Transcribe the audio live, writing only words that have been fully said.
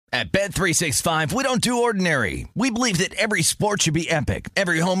At Bet365, we don't do ordinary. We believe that every sport should be epic.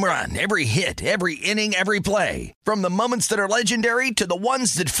 Every home run, every hit, every inning, every play. From the moments that are legendary to the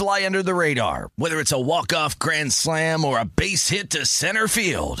ones that fly under the radar. Whether it's a walk-off grand slam or a base hit to center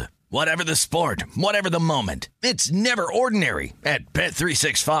field. Whatever the sport, whatever the moment. It's never ordinary at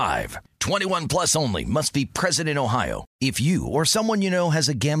Bet365. 21 plus only. Must be present in Ohio. If you or someone you know has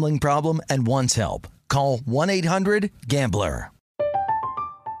a gambling problem and wants help, call 1-800-GAMBLER.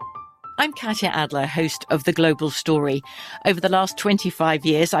 I'm Katya Adler, host of The Global Story. Over the last 25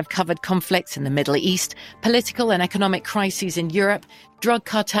 years, I've covered conflicts in the Middle East, political and economic crises in Europe, drug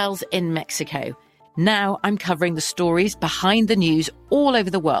cartels in Mexico. Now I'm covering the stories behind the news all over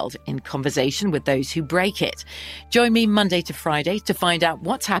the world in conversation with those who break it. Join me Monday to Friday to find out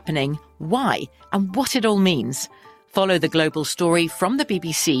what's happening, why, and what it all means. Follow The Global Story from the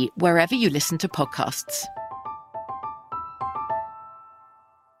BBC wherever you listen to podcasts.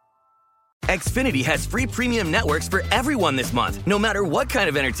 Xfinity has free premium networks for everyone this month, no matter what kind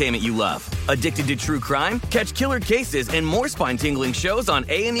of entertainment you love. Addicted to true crime? Catch killer cases and more spine-tingling shows on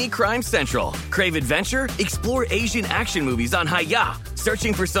A&E Crime Central. Crave adventure? Explore Asian action movies on Hi-YAH.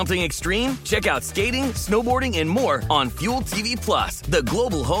 Searching for something extreme? Check out skating, snowboarding, and more on Fuel TV Plus, the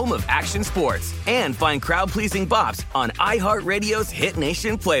global home of action sports. And find crowd-pleasing bops on iHeartRadio's Hit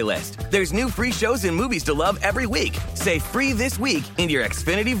Nation playlist. There's new free shows and movies to love every week. Say free this week in your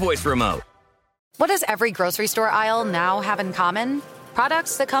Xfinity voice remote. What does every grocery store aisle now have in common?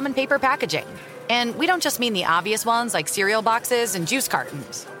 Products that come in paper packaging. And we don't just mean the obvious ones like cereal boxes and juice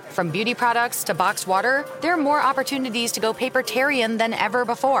cartons. From beauty products to boxed water, there are more opportunities to go papertarian than ever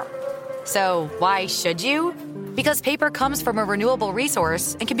before. So why should you? Because paper comes from a renewable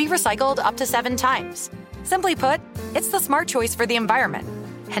resource and can be recycled up to 7 times. Simply put, it's the smart choice for the environment.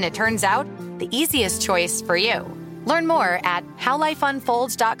 And it turns out, the easiest choice for you. Learn more at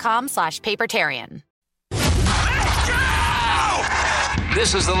howlifeunfolds.com/papertarian.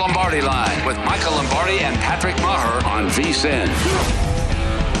 This is the Lombardi Line with Michael Lombardi and Patrick Maher on VSiN.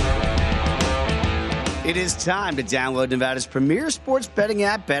 It is time to download Nevada's premier sports betting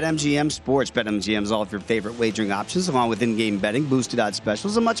app, BetMGM Sports. BetMGM is all of your favorite wagering options, along with in-game betting, boosted odds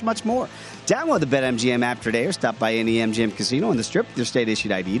specials, and much, much more. Download the BetMGM app today or stop by any MGM casino on the Strip with your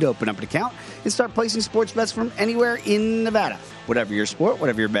state-issued ID to open up an account and start placing sports bets from anywhere in Nevada. Whatever your sport,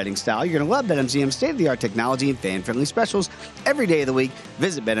 whatever your betting style, you're going to love BetMGM's state-of-the-art technology and fan-friendly specials every day of the week.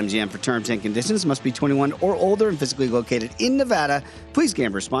 Visit BetMGM for terms and conditions. Must be 21 or older and physically located in Nevada. Please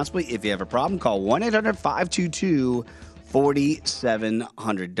gamble responsibly. If you have a problem, call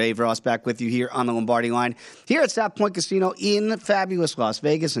 1-800-522-4700. Dave Ross back with you here on the Lombardi Line, here at South Point Casino in fabulous Las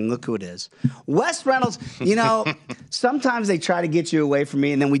Vegas. And look who it is. Wes Reynolds. You know, sometimes they try to get you away from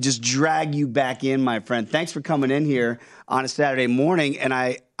me, and then we just drag you back in, my friend. Thanks for coming in here on a Saturday morning. And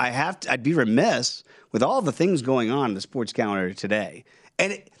I'd be remiss with all the things going on in the sports calendar today.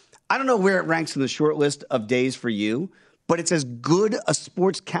 And I don't know where it ranks in the short list of days for you, but it's as good a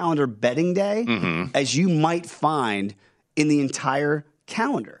sports calendar betting day as you might find in the entire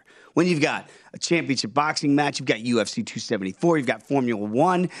calendar. When you've got a championship boxing match, you've got UFC 274, you've got Formula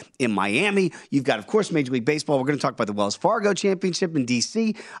One in Miami, you've got, of course, Major League Baseball. We're going to talk about the Wells Fargo Championship in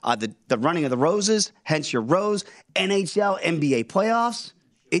D.C., the running of the roses, hence your rose, NHL, NBA playoffs.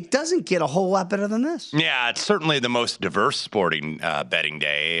 It doesn't get a whole lot better than this. Yeah, it's certainly the most diverse sporting betting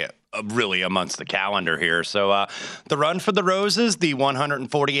day really amongst the calendar here. So the Run for the Roses, the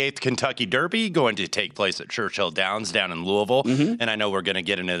 148th Kentucky Derby, going to take place at Churchill Downs down in Louisville. And I know we're going to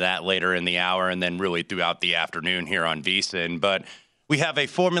get into that later in the hour and then really throughout the afternoon here on VSiN. But we have a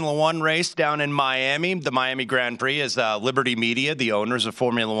Formula One race down in Miami. The Miami Grand Prix is Liberty Media, the owners of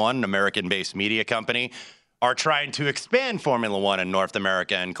Formula One, an American-based media company, are trying to expand Formula One in North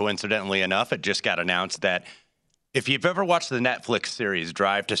America. And coincidentally enough, it just got announced that if you've ever watched the Netflix series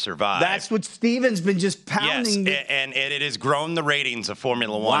Drive to Survive. That's what Steven's been just pounding. Yes, and it has grown the ratings of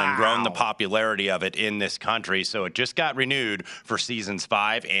Formula One and grown the popularity of it in this country. So it just got renewed for seasons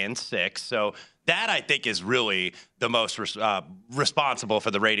 5 and 6. So that, I think, is really the most responsible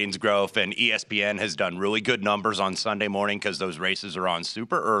for the ratings growth. And ESPN has done really good numbers on Sunday morning because those races are on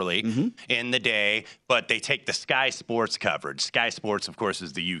super early in the day. But they take the Sky Sports coverage. Sky Sports, of course,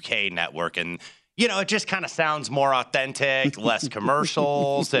 is the UK network. And you know, it just kind of sounds more authentic, less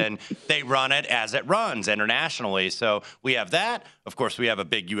commercials, and they run it as it runs internationally. So we have that. Of course, we have a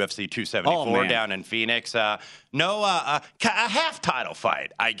big UFC 274 down in Phoenix. A half title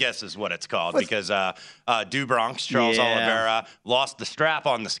fight, I guess is what it's called, because Do Bronx, Charles Oliveira, lost the strap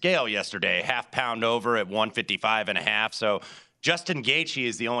on the scale yesterday, half pound over at 155.5. So Justin Gaethje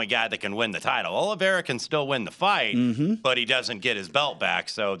is the only guy that can win the title. Oliveira can still win the fight, but he doesn't get his belt back.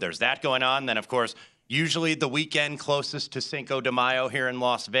 So there's that going on. Then, of course, usually the weekend closest to Cinco de Mayo here in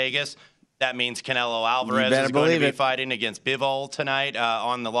Las Vegas. That means Canelo Alvarez is going to be fighting against Bivol tonight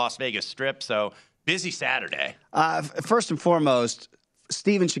on the Las Vegas Strip. So busy Saturday. First and foremost,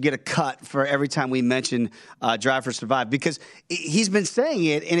 Steven should get a cut for every time we mention Drive for Survive, because he's been saying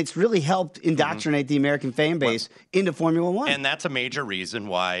it, and it's really helped indoctrinate the American fan base into Formula One. And that's a major reason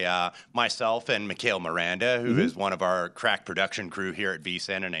why myself and Mikhail Miranda, who is one of our crack production crew here at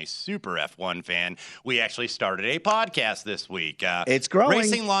VSiN and a super F1 fan, we actually started a podcast this week. It's growing.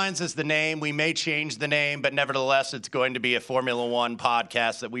 Racing Lines is the name. We may change the name, but nevertheless, it's going to be a Formula One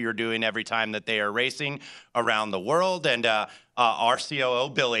podcast that we are doing every time that they are racing around the world. And our COO,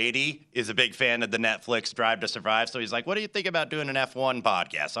 Bill 80, is a big fan of the Netflix Drive to Survive. So he's like, what do you think about doing an F1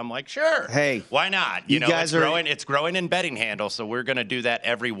 podcast? I'm like, sure. Hey. Why not? You know, guys it's growing in betting handle. So we're going to do that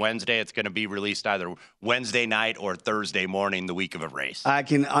every Wednesday. It's going to be released either Wednesday night or Thursday morning, the week of a race. I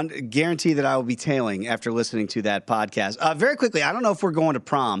can guarantee that I will be tailing after listening to that podcast. Very quickly, I don't know if we're going to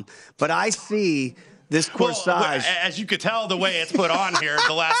prom, but I see this corsage. Well, as you could tell, the way it's put on here,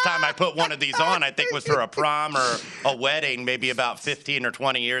 the last time I put one of these on, I think was for a prom or a wedding, maybe about 15 or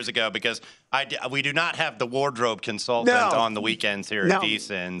 20 years ago, because we do not have the wardrobe consultant on the weekends here at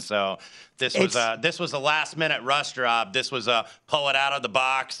VSiN. So this was a last-minute rush job. This was a pull it out of the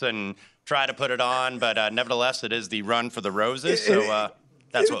box and try to put it on, but nevertheless, it is the Run for the Roses. So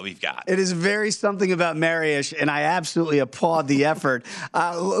that's what we've got. It is very something about Maryish, and I absolutely applaud the effort.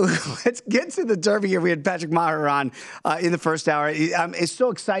 Let's get to the Derby here. We had Patrick Maher on in the first hour. I'm so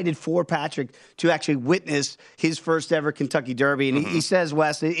excited for Patrick to actually witness his first ever Kentucky Derby. And he says,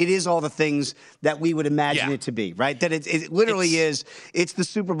 Wes, it is all the things that we would imagine it to be, right? That it literally is. It's the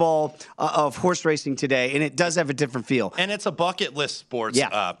Super Bowl of horse racing today, and it does have a different feel. And it's a bucket list sports,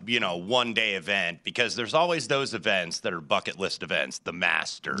 one-day event, because there's always those events that are bucket list events, the Masters.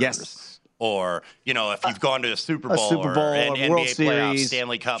 Yes. Or, if you've gone to a Super Bowl or an NBA World playoffs, Series.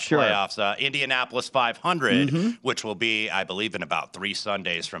 Stanley Cup playoffs, Indianapolis 500, which will be, I believe, in about 3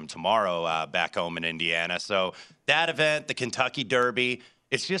 Sundays from tomorrow back home in Indiana. So that event, the Kentucky Derby,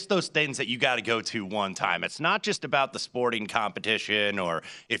 it's just those things that you got to go to one time. It's not just about the sporting competition or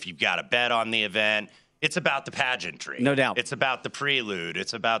if you've got a bet on the event. It's about the pageantry. No doubt. It's about the prelude.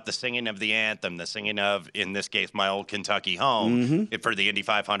 It's about the singing of the anthem, the singing of, in this case, my old Kentucky home. For the Indy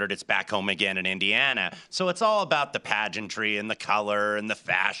 500, it's back home again in Indiana. So it's all about the pageantry and the color and the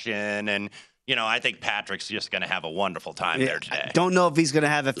fashion. And, I think Patrick's just going to have a wonderful time there today. I don't know if he's going to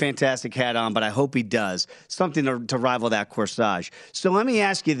have a fantastic hat on, but I hope he does. Something to rival that corsage. So let me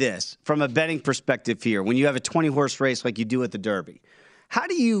ask you this, from a betting perspective here, when you have a 20-horse race like you do at the Derby, how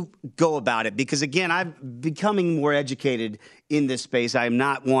do you go about it? Because, again, I'm becoming more educated in this space. I am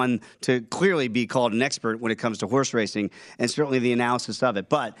not one to clearly be called an expert when it comes to horse racing and certainly the analysis of it.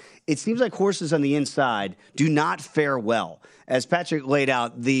 But it seems like horses on the inside do not fare well. As Patrick laid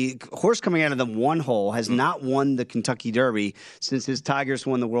out, the horse coming out of the one hole has not won the Kentucky Derby since his Tigers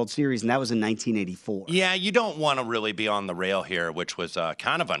won the World Series, and that was in 1984. Yeah, you don't want to really be on the rail here, which was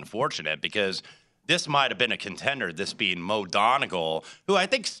kind of unfortunate because this might have been a contender, this being Mo Donegal, who I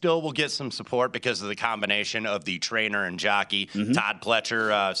think still will get some support because of the combination of the trainer and jockey. Todd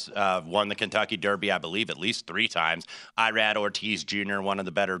Pletcher won the Kentucky Derby, I believe, at least 3 times. Irad Ortiz Jr., one of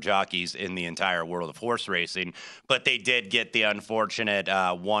the better jockeys in the entire world of horse racing. But they did get the unfortunate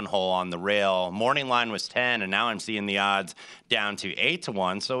one hole on the rail. Morning line was 10, and now I'm seeing the odds down to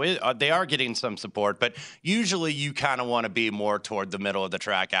 8-1. So they are getting some support. But usually you kind of want to be more toward the middle of the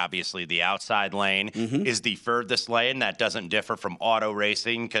track. Obviously, the outside lane is the furthest lane. That doesn't differ from auto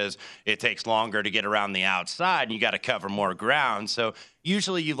racing because it takes longer to get around the outside and you got to cover more ground. So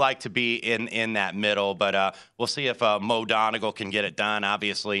usually you like to be in that middle, but we'll see if Mo Donegal can get it done.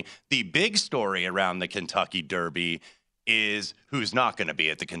 Obviously, the big story around the Kentucky Derby is who's not going to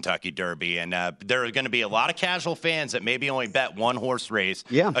be at the Kentucky Derby. And there are going to be a lot of casual fans that maybe only bet one horse race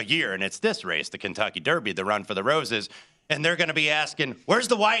a year, and it's this race, the Kentucky Derby, the Run for the Roses. And they're going to be asking, where's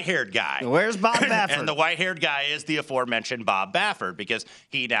the white-haired guy? Where's Bob Baffert? And the white-haired guy is the aforementioned Bob Baffert because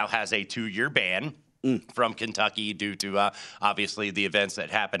he now has a 2-year ban from Kentucky due to, obviously, the events that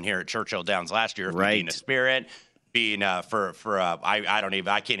happened here at Churchill Downs last year, being a spirit, being I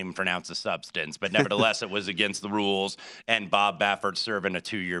can't even pronounce the substance, but nevertheless, it was against the rules, and Bob Baffert serving a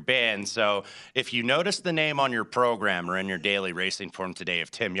 2-year ban. So if you notice the name on your program or in your daily racing form today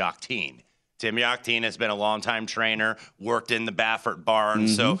of Tim Yachtine, Tim Yachtine has been a longtime trainer, worked in the Baffert barn.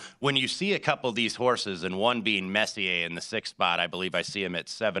 So when you see a couple of these horses, and one being Messier in the 6th spot, I believe I see him at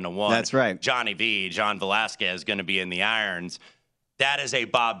 7-1. That's right. John Velasquez is going to be in the irons. that is a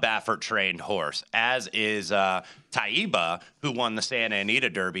Bob Baffert trained horse, as is Taiba, who won the Santa Anita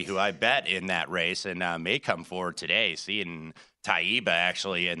Derby, who I bet in that race and may come forward today. Seeing Taiba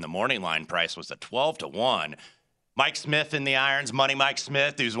actually in the morning line price was a 12-1. Mike Smith in the irons, Money Mike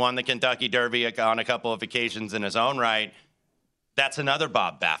Smith, who's won the Kentucky Derby on a couple of occasions in his own right. That's another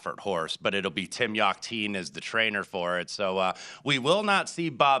Bob Baffert horse, but it'll be Tim Yakteen as the trainer for it. So we will not see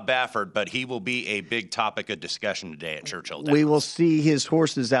Bob Baffert, but he will be a big topic of discussion today at Churchill Downs. We will see his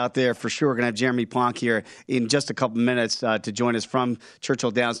horses out there for sure. We're going to have Jeremy Plonk here in just a couple minutes to join us from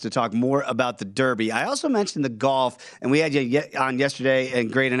Churchill Downs to talk more about the Derby. I also mentioned the golf, and we had you on yesterday,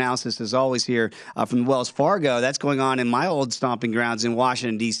 and great analysis as always here from Wells Fargo. That's going on in my old stomping grounds in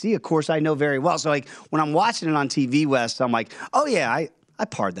Washington, D.C. Of course, I know very well. So, like, when I'm watching it on TV, West, I'm like, oh, yeah, I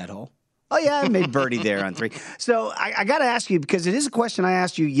parred that hole. Oh, yeah, I made birdie there on 3. So I got to ask you, because it is a question I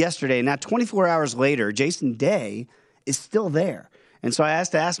asked you yesterday, and now 24 hours later, Jason Day is still there. And so I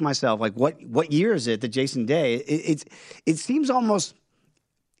asked to ask myself, like, what year is it that Jason Day, it seems almost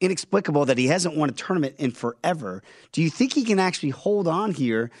inexplicable that he hasn't won a tournament in forever. Do you think he can actually hold on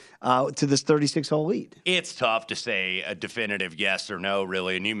here to this 36-hole lead? It's tough to say a definitive yes or no,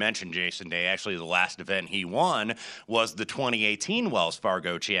 really. And you mentioned Jason Day. Actually, the last event he won was the 2018 Wells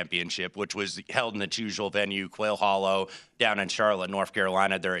Fargo Championship, which was held in the usual venue, Quail Hollow, down in Charlotte, North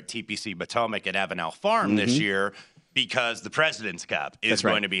Carolina. They're at TPC Potomac at Avenel Farm this year, because the President's Cup is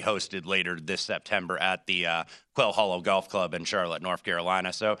going to be hosted later this September at the Quail Hollow Golf Club in Charlotte, North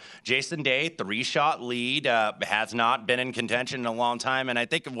Carolina. So Jason Day, 3-shot lead, has not been in contention in a long time. And I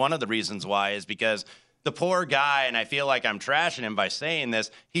think one of the reasons why is because the poor guy, and I feel like I'm trashing him by saying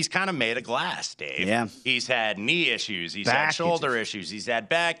this, he's kind of made of glass, Dave. Yeah. He's had knee issues. He's had shoulder issues. He's had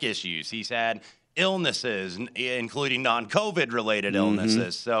back issues. He's had illnesses, including non-COVID related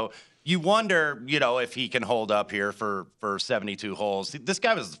illnesses. So you wonder, if he can hold up here for 72 holes. This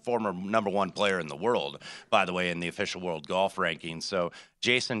guy was the former number 1 player in the world, by the way, in the official world golf rankings. So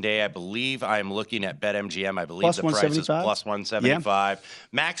Jason Day, I believe I'm looking at BetMGM. I believe the price is plus 175. Yeah.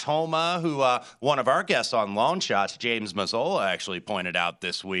 Max Homa, who one of our guests on Long Shots, James Mazzola, actually pointed out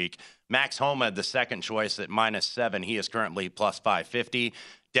this week. Max Homa, the second choice at -7. He is currently plus 550.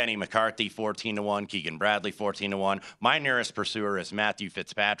 Denny McCarthy, 14-1. Keegan Bradley, 14-1. My nearest pursuer is Matthew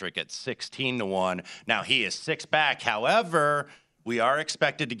Fitzpatrick at 16-1. Now, he is 6 back. However, we are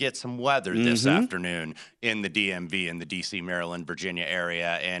expected to get some weather this afternoon in the DMV, in the D.C., Maryland, Virginia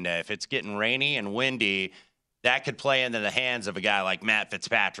area. And if it's getting rainy and windy, that could play into the hands of a guy like Matt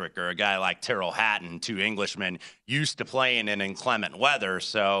Fitzpatrick or a guy like Tyrrell Hatton, 2 Englishmen used to playing in inclement weather.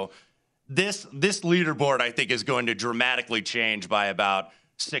 So this leaderboard, I think, is going to dramatically change by about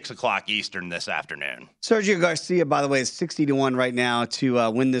 6 o'clock Eastern this afternoon. Sergio Garcia, by the way, is 60-1 right now to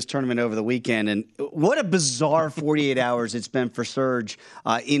win this tournament over the weekend. And what a bizarre 48 hours it's been for Serge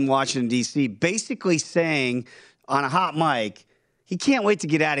in Washington, D.C., basically saying on a hot mic, he can't wait to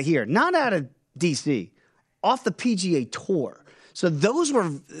get out of here. Not out of D.C., off the PGA Tour. So those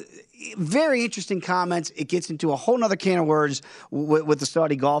were very interesting comments. It gets into a whole nother can of words with the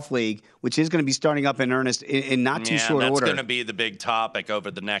Saudi Golf League, which is going to be starting up in earnest in not too short order. That's going to be the big topic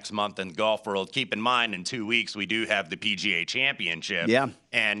over the next month in the golf world. Keep in mind, in 2 weeks, we do have the PGA Championship. Yeah.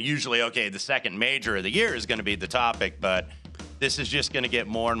 And usually, the second major of the year is going to be the topic, but this is just going to get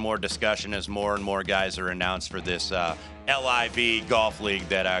more and more discussion as more and more guys are announced for this LIV Golf League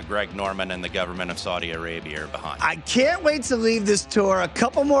that Greg Norman and the government of Saudi Arabia are behind. I can't wait to leave this tour a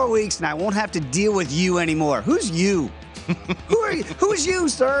couple more weeks, and I won't have to deal with you anymore. Who's you? Who are you? Who's you,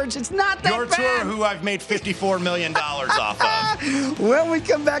 Serge? It's not that Your bad. Tour, who I've made $54 million off of. When we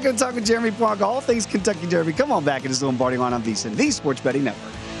come back and talk with Jeremy Plonk, all things Kentucky Derby, come on back. It is the Lombardi Line on VSiN, the Sports Betting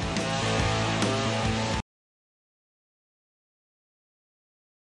Network.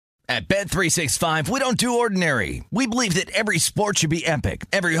 At Bet365, we don't do ordinary. We believe that every sport should be epic.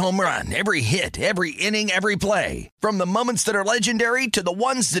 Every home run, every hit, every inning, every play. From the moments that are legendary to the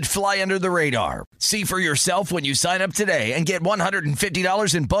ones that fly under the radar. See for yourself when you sign up today and get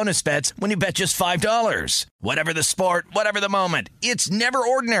 $150 in bonus bets when you bet just $5. Whatever the sport, whatever the moment, it's never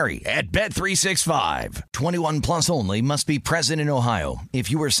ordinary at Bet365. 21 plus only. Must be present in Ohio.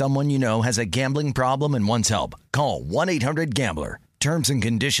 If you or someone you know has a gambling problem and wants help, call 1-800-GAMBLER. Terms and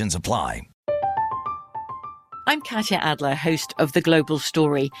conditions apply. I'm Katya Adler, host of The Global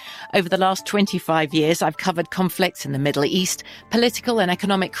Story. Over the last 25 years, I've covered conflicts in the Middle East, political and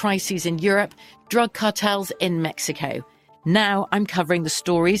economic crises in Europe, drug cartels in Mexico. Now I'm covering the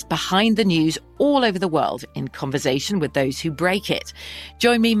stories behind the news all over the world in conversation with those who break it.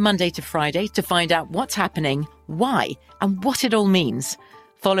 Join me Monday to Friday to find out what's happening, why, and what it all means.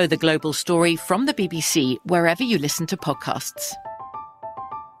 Follow The Global Story from the BBC wherever you listen to podcasts.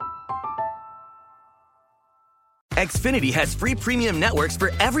 Xfinity has free premium networks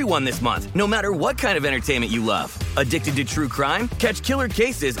for everyone this month, no matter what kind of entertainment you love. Addicted to true crime? Catch killer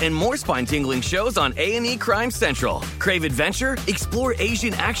cases and more spine-tingling shows on A&E Crime Central. Crave adventure? Explore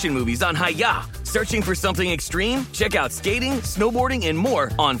Asian action movies on Hi-YAH. Searching for something extreme? Check out skating, snowboarding, and more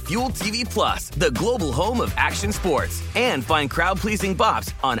on Fuel TV Plus, the global home of action sports. And find crowd-pleasing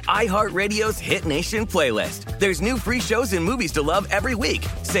bops on iHeartRadio's Hit Nation playlist. There's new free shows and movies to love every week.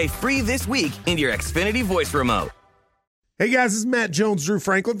 Say free this week in your Xfinity voice remote. Hey guys, this is Matt Jones, Drew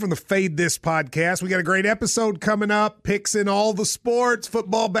Franklin from the Fade This podcast. We got a great episode coming up, picks in all the sports,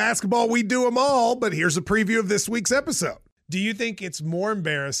 football, basketball, we do them all, but here's a preview of this week's episode. Do you think it's more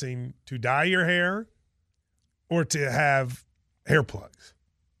embarrassing to dye your hair or to have hair plugs?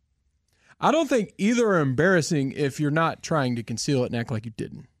 I don't think either are embarrassing if you're not trying to conceal it and act like you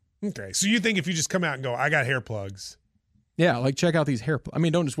didn't. Okay, so you think if you just come out and go, I got hair plugs. Yeah, like check out these hair plugs. I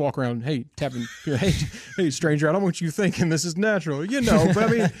mean, don't just walk around, hey, tapping, hey, stranger, I don't want you thinking this is natural, but I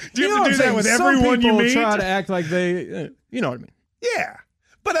mean. Do you have to do that with everyone you meet? Some people try to act like they, you know what I mean. Yeah,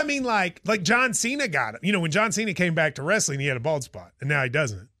 but I mean, like John Cena got it. You know, when John Cena came back to wrestling, he had a bald spot, and now he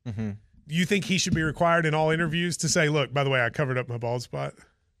doesn't. Mm-hmm. You think he should be required in all interviews to say, look, by the way, I covered up my bald spot?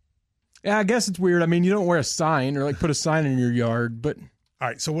 Yeah, I guess it's weird. I mean, you don't wear a sign or like put a sign in your yard, but. All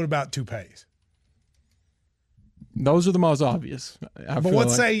right, so what about toupees? Those are the most obvious. But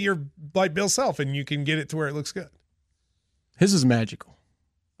let's say you're like Bill Self and you can get it to where it looks good. His is magical.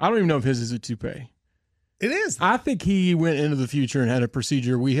 I don't even know if his is a toupee. It is. I think he went into the future and had a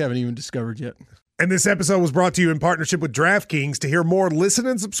procedure we haven't even discovered yet. And this episode was brought to you in partnership with DraftKings. To hear more, listen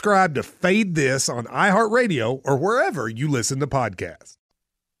and subscribe to Fade This on iHeartRadio or wherever you listen to podcasts.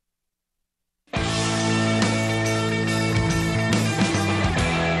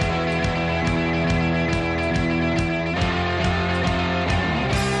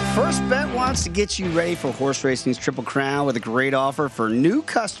 First Bet wants to get you ready for horse racing's Triple Crown with a great offer for new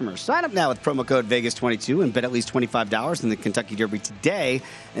customers. Sign up now with promo code Vegas22 and bet at least $25 in the Kentucky Derby today,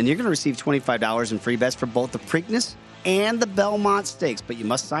 and you're going to receive $25 in free bets for both the Preakness and the Belmont Stakes. But you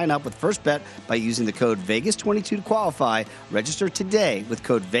must sign up with First Bet by using the code Vegas22 to qualify. Register today with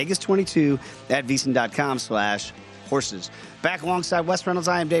code Vegas22 at VSiN.com/horses. Back alongside Wes Reynolds,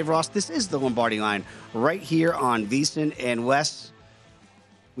 I am Dave Ross. This is the Lombardi Line right here on VSiN. And Wes,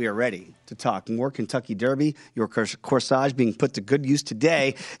 we are ready to talk more Kentucky Derby, your corsage being put to good use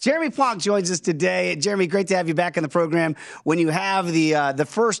today. Jeremy Plonk joins us today. Jeremy, great to have you back on the program. When you have the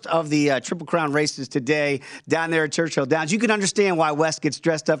first of the Triple Crown races today down there at Churchill Downs, you can understand why Wes gets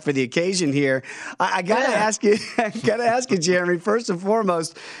dressed up for the occasion here. I got to ask you, Jeremy, first and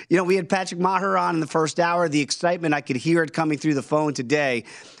foremost, you know, we had Patrick Maher on in the first hour. The excitement, I could hear it coming through the phone today.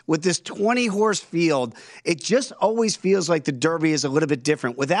 With this 20-horse field, it just always feels like the Derby is a little bit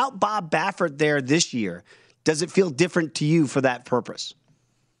different. Without Bob Baffert there this year, does it feel different to you for that purpose?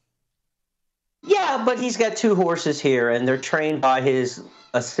 Yeah, but he's got two horses here, and they're trained by his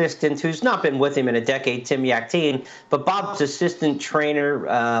assistant, who's not been with him in a decade, Tim Yakteen. But Bob's assistant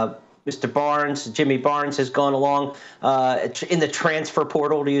trainer, Mr. Barnes, Jimmy Barnes, has gone along in the transfer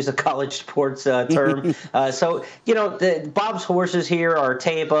portal, to use a college sports term. So, you know, Bob's horses here are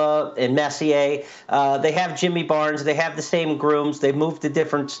Taba and Messier. They have Jimmy Barnes. They have the same grooms. They moved to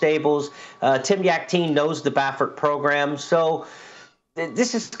different stables. Tim Yakteen knows the Baffert program. So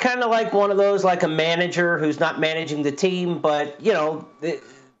this is kind of like one of those, like a manager who's not managing the team, but, you know,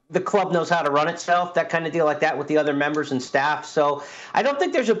 the club knows how to run itself, that kind of deal like that with the other members and staff. So I don't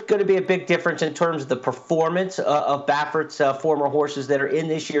think there's going to be a big difference in terms of the performance of Baffert's former horses that are in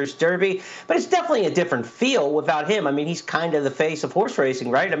this year's Derby. But it's definitely a different feel without him. I mean, he's kind of the face of horse racing,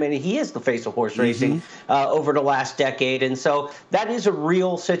 right? I mean, he is the face of horse racing over the last decade. And so that is a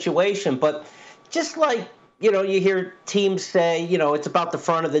real situation. But just like, you know, you hear teams say, you know, it's about the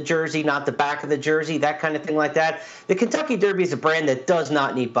front of the jersey, not the back of the jersey, that kind of thing like that. The Kentucky Derby is a brand that does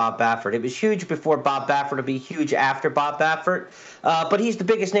not need Bob Baffert. It was huge before Bob Baffert. It'll be huge after Bob Baffert. But he's the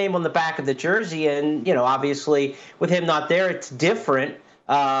biggest name on the back of the jersey. And, you know, obviously with him not there, it's different.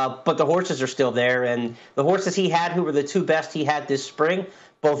 But the horses are still there. And the horses he had, who were the two best he had this spring,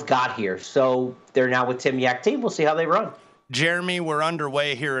 both got here. So they're now with Tim Yakteen. We'll see how they run. Jeremy, we're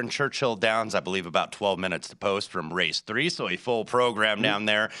underway here in Churchill Downs, I believe about 12 minutes to post from race 3, so a full program down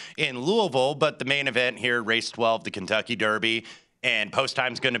there in Louisville. But the main event here, race 12, the Kentucky Derby, and post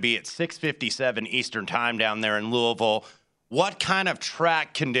time's going to be at 6:57 Eastern time down there in Louisville. What kind of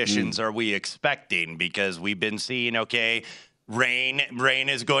track conditions are we expecting? Because we've been seeing, rain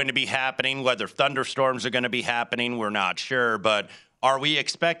is going to be happening. Whether thunderstorms are going to be happening, we're not sure, but are we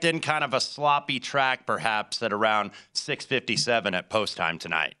expecting kind of a sloppy track perhaps at around 6:57 at post time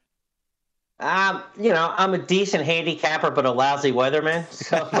tonight? I'm a decent handicapper, but a lousy weatherman.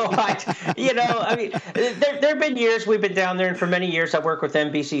 So, there have been years we've been down there, and for many years I worked with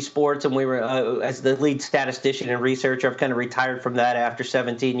NBC Sports, and we were as the lead statistician and researcher. I've kind of retired from that after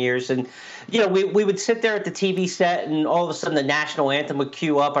 17 years, and we would sit there at the TV set, and all of a sudden the national anthem would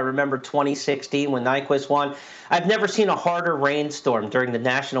cue up. I remember 2016 when Nyquist won. I've never seen a harder rainstorm during the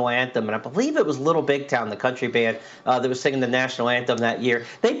national anthem, and I believe it was Little Big Town, the country band that was singing the national anthem that year.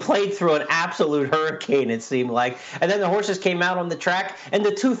 They played through an absolute hurricane, it seemed like, and then the horses came out on the track, and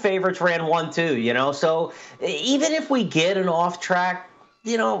the two favorites ran 1-2. So even if we get an off track,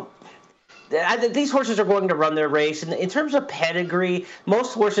 these horses are going to run their race. And in terms of pedigree,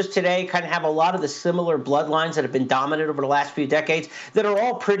 most horses today kind of have a lot of the similar bloodlines that have been dominant over the last few decades that are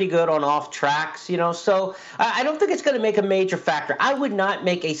all pretty good on off tracks, So I don't think it's going to make a major factor. I would not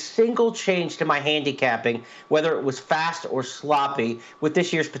make a single change to my handicapping, whether it was fast or sloppy, with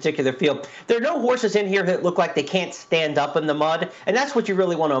this year's particular field. There are no horses in here that look like they can't stand up in the mud, and that's what you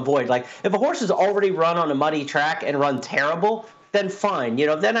really want to avoid. Like, if a horse has already run on a muddy track and run terrible, then fine.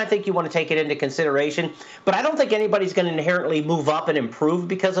 Then I think you want to take it into consideration. But I don't think anybody's going to inherently move up and improve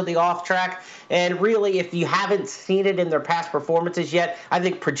because of the off track. And really, if you haven't seen it in their past performances yet, I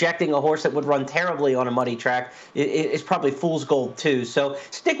think projecting a horse that would run terribly on a muddy track is probably fool's gold too. So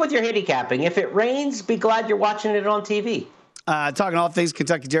stick with your handicapping. If it rains, be glad you're watching it on TV. Talking all things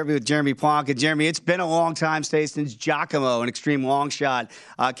Kentucky Derby with Jeremy Plonka. Jeremy, it's been a long time, since Giacomo, an extreme long shot,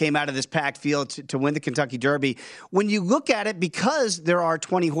 came out of this packed field to win the Kentucky Derby. When you look at it, because there are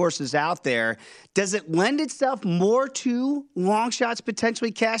 20 horses out there, does it lend itself more to long shots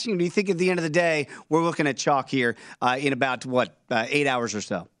potentially cashing? Or do you think at the end of the day, we're looking at chalk here in about, 8 hours or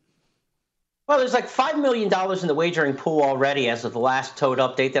so? Well, there's like $5 million in the wagering pool already as of the last tote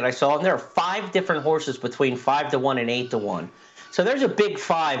update that I saw, and there are 5 different horses between 5-1 and 8-1. So there's a big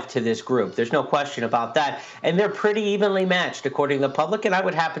 5 to this group. There's no question about that. And they're pretty evenly matched, according to the public, and I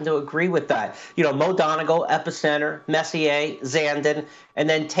would happen to agree with that. Mo Donegal, Epicenter, Messier, Zandon, and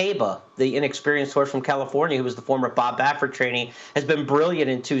then Taba, the inexperienced horse from California, who was the former Bob Baffert trainee, has been brilliant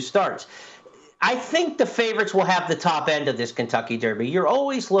in 2 starts. I think the favorites will have the top end of this Kentucky Derby. You're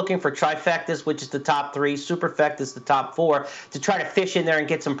always looking for trifectas, which is the top 3, superfectas, the top 4, to try to fish in there and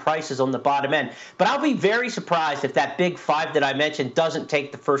get some prices on the bottom end. But I'll be very surprised if that big 5 that I mentioned doesn't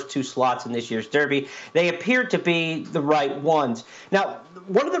take the first 2 slots in this year's Derby. They appear to be the right ones. Now,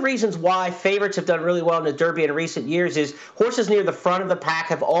 one of the reasons why favorites have done really well in the Derby in recent years is horses near the front of the pack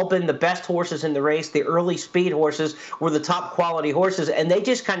have all been the best horses in the race. The early speed horses were the top quality horses, and they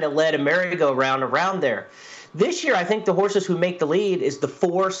just kind of led a merry-go-round around there. This year, I think the horses who make the lead is the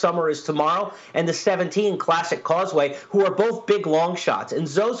 4, Summer is Tomorrow, and the 17, Classic Causeway, who are both big long shots. And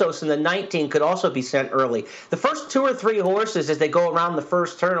Zozos in the 19 could also be sent early. The first 2 or 3 horses, as they go around the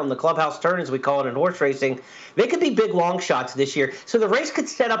first turn, on the clubhouse turn, as we call it in horse racing, they could be big long shots this year. So the race could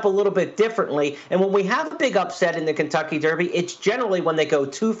set up a little bit differently. And when we have a big upset in the Kentucky Derby, it's generally when they go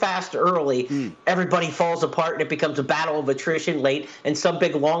too fast early, everybody falls apart and it becomes a battle of attrition late. And some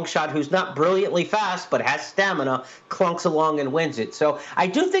big long shot who's not brilliantly fast but has stamina clunks along and wins it. So I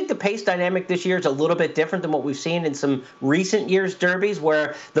do think the pace dynamic this year is a little bit different than what we've seen in some recent years' derbies,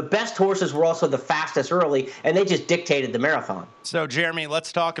 where the best horses were also the fastest early, and they just dictated the marathon. So, Jeremy,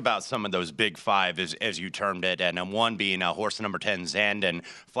 let's talk about some of those big 5, as you termed it, and one being horse number 10, Zandon.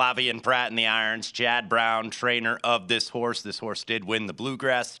 Flavien Prat in the irons, Chad Brown, trainer of this horse. This horse did win the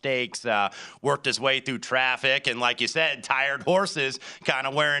Bluegrass Stakes, worked his way through traffic, and like you said, tired horses kind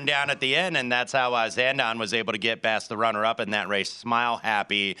of wearing down at the end, and that's how Zandon was able to get past the runner-up in that race, Smile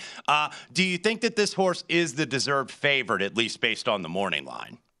Happy. Do you think that this horse is the deserved favorite, at least based on the morning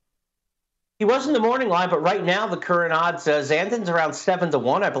line? He was in the morning line, but right now the current odds, Zandon's around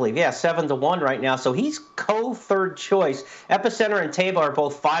 7-1, I believe. Yeah, 7-1 right now. So he's co-third choice. Epicenter and Taba are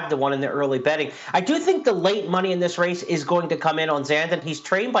both 5-1 in the early betting. I do think the late money in this race is going to come in on Zandon. He's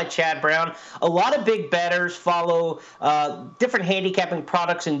trained by Chad Brown. A lot of big bettors follow different handicapping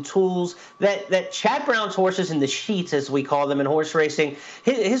products and tools that Chad Brown's horses in the sheets, as we call them in horse racing,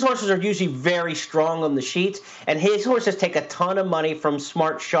 his horses are usually very strong on the sheets, and his horses take a ton of money from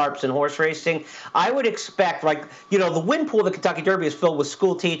smart sharps in horse racing. I would expect, the win pool of the Kentucky Derby is filled with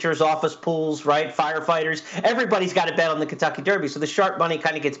school teachers, office pools, right, firefighters. Everybody's got to bet on the Kentucky Derby, so the sharp money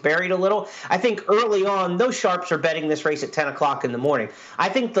kind of gets buried a little. I think early on, those sharps are betting this race at 10 o'clock in the morning. I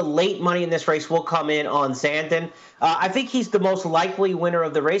think the late money in this race will come in on Zandon. I think he's the most likely winner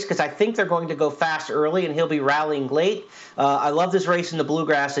of the race because I think they're going to go fast early and he'll be rallying late. I love this race in the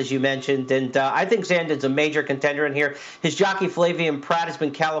Bluegrass, as you mentioned, and I think Zandon's a major contender in here. His jockey, Flavien Prat, has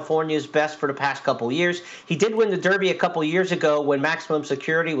been California's best for the past couple of years. He did win the Derby a couple of years ago when Maximum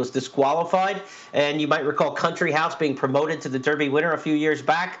Security was disqualified, and you might recall Country House being promoted to the Derby winner a few years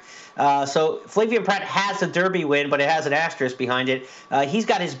back. So Flavien Prat has a Derby win, but it has an asterisk behind it. He's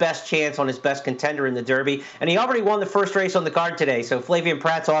got his best chance on his best contender in the Derby, and he already won the first race on the card today. So Flavien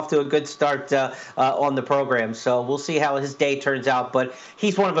Prat's off to a good start on the program. So we'll see how his day turns out, but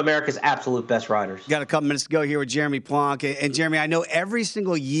he's one of America's absolute best riders. Got a couple minutes to go here with Jeremy Plonk. And Jeremy, I know every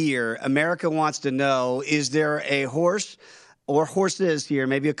single year America wants to know, is there a horse or horses here,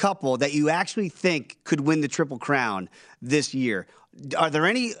 maybe a couple, that you actually think could win the Triple Crown this year? Are there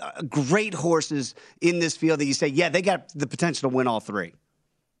any great horses in this field that you say, yeah, they got the potential to win all three?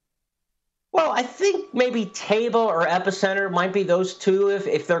 Well, I think maybe Taiba or Epicenter might be those two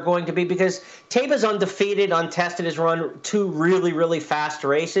if they're going to be, because Taiba's undefeated, untested, has run two really, really fast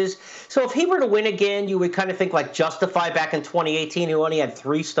races. So if he were to win again, you would kind of think like Justify back in 2018, who only had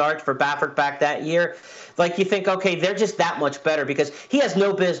 3 starts for Baffert back that year. Like you think, okay, they're just that much better, because he has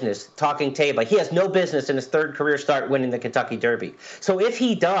no business, talking Taiba, he has no business in his 3rd career start winning the Kentucky Derby. So if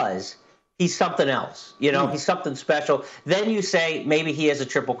he does, he's something else, he's something special. Then you say maybe he is a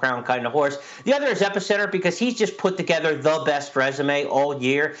Triple Crown kind of horse. The other is Epicenter, because he's just put together the best resume all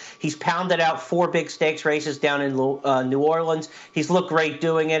year. He's pounded out 4 big stakes races down in New Orleans. He's looked great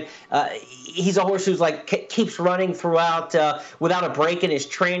doing it. He's a horse who's keeps running throughout without a break in his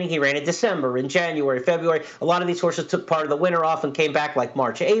training. He ran in December, in January, February. A lot of these horses took part of the winter off and came back like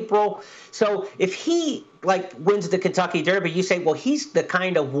March, April. So if he wins the Kentucky Derby, you say, well, he's the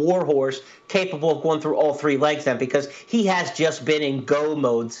kind of war horse capable of going through all 3 legs then, because he has just been in go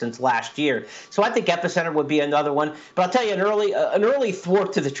mode since last year. So I think Epicenter would be another one. But I'll tell you, an early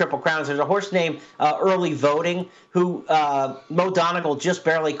thwart to the Triple Crowns. There's a horse named Early Voting, who Mo Donegal just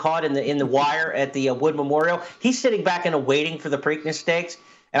barely caught in the wire at the Wood Memorial. He's sitting back and waiting for the Preakness Stakes.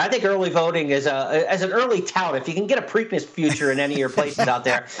 And I think Early Voting is as an early tout, if you can get a Preakness future in any of your places out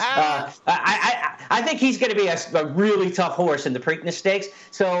there, I think he's going to be a really tough horse in the Preakness Stakes.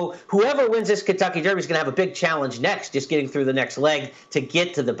 So whoever wins this Kentucky Derby is going to have a big challenge next, just getting through the next leg to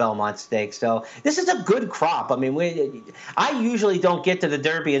get to the Belmont Stakes. So this is a good crop. I mean, I usually don't get to the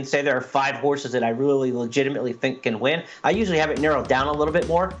Derby and say there are 5 horses that I really legitimately think can win. I usually have it narrowed down a little bit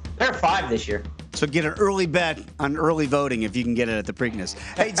more. There are 5 this year. So get an early bet on Early Voting if you can get it at the Preakness.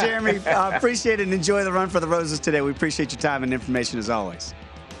 Hey, Jeremy, appreciate it and enjoy the Run for the Roses today. We appreciate your time and information as always.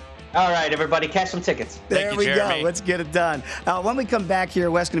 All right, everybody, catch some tickets. There we go. Let's get it done. When we come back here,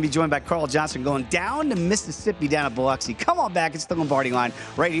 Wes going to be joined by Carl Johnson going down to Mississippi, down at Biloxi. Come on back. It's the Lombardi Line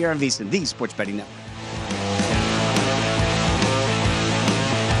right here on VSiN, the Sports Betting Network.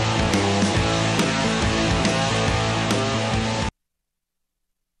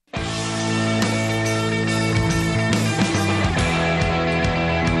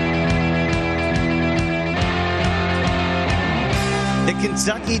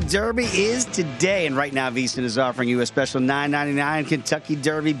 Kentucky Derby is today, and right now VSiN is offering you a special $9.99 Kentucky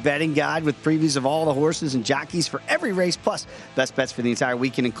Derby betting guide with previews of all the horses and jockeys for every race, plus best bets for the entire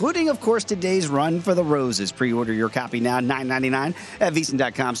weekend, including, of course, today's Run for the Roses. Pre-order your copy now, $9.99 at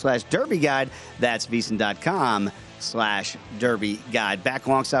VSiN.com/Derby Guide. That's VSiN.com/Derby Guide. Back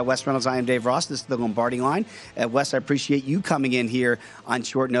alongside Wes Reynolds, I am Dave Ross. This is the Lombardi Line. Wes, I appreciate you coming in here on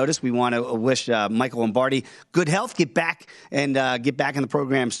short notice. We want to wish Michael Lombardi good health, get back in the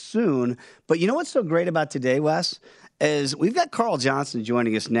program soon. But you know what's so great about today, Wes, is we've got Carl Johnson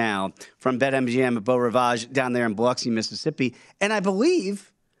joining us now from BetMGM at Beau Rivage down there in Biloxi, Mississippi. And I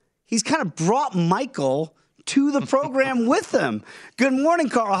believe he's kind of brought Michael to the program with him. Good morning,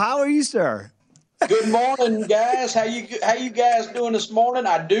 Carl. How are you, sir? Good morning, guys. How you guys doing this morning?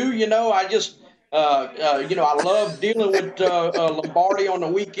 I do. I just I love dealing with Lombardi on the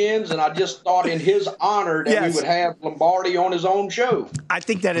weekends, and I just thought in his honor that we would have Lombardi on his own show. I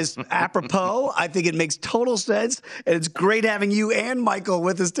think that is apropos. I think it makes total sense, and it's great having you and Michael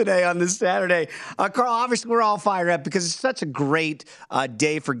with us today on this Saturday. Carl, obviously we're all fired up because it's such a great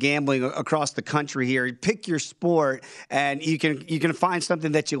day for gambling across the country here. You pick your sport, and you can find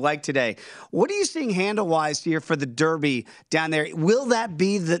something that you like today. What are you seeing handle-wise here for the Derby down there? Will that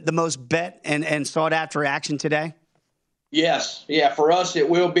be the most bet and sought after action today? Yes. Yeah, for us it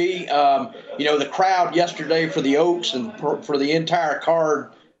will be. The crowd yesterday for the Oaks and for the entire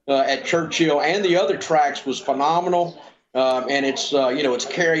card at Churchill and the other tracks was phenomenal. And it's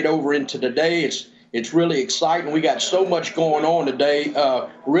carried over into today. It's really exciting. We got so much going on today.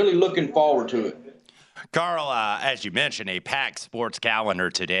 Really looking forward to it. Carl, as you mentioned, a packed sports calendar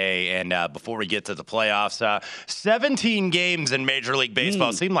today. And before we get to the playoffs, 17 games in Major League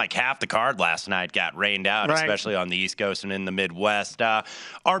Baseball. It seemed like half the card last night got rained out, especially on the East Coast and in the Midwest.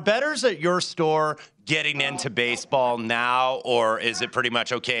 Are bettors at your store getting into baseball now, or is it pretty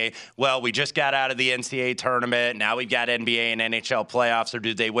much okay, well, we just got out of the NCAA tournament, now we've got NBA and NHL playoffs, or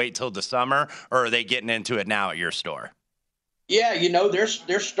do they wait till the summer, or are they getting into it now at your store? Yeah,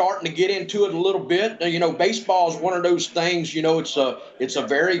 they're starting to get into it a little bit. Baseball is one of those things. It's a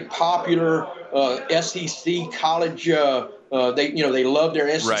very popular SEC college. They love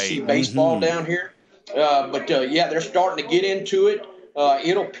their SEC baseball down here. But they're starting to get into it.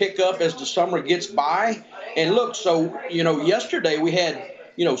 It'll pick up as the summer gets by. And look, so yesterday we had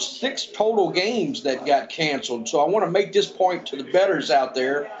 6 total games that got canceled. So I want to make this point to the bettors out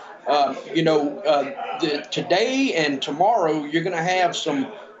there. Today and tomorrow, you're going to have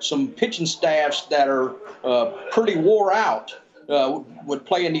some pitching staffs that are pretty wore out with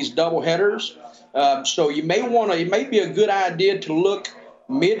playing these doubleheaders. So it may be a good idea to look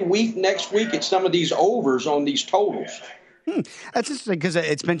midweek next week at some of these overs on these totals. That's interesting because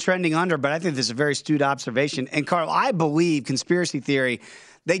it's been trending under, but I think this is a very astute observation. And, Carl, I believe, conspiracy theory,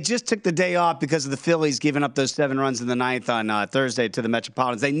 they just took the day off because of the Phillies giving up those 7 runs in the 9th on Thursday to the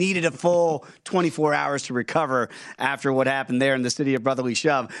Metropolitans. They needed a full 24 hours to recover after what happened there in the city of brotherly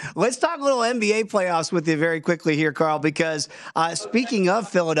shove. Let's talk a little NBA playoffs with you very quickly here, Carl, because speaking of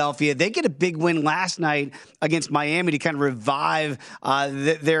Philadelphia, they get a big win last night against Miami to kind of revive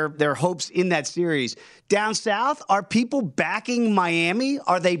their hopes in that series. Down south, are people backing Miami?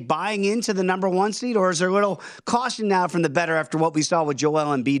 Are they buying into the number 1 seed, or is there a little caution now from the bettor after what we saw with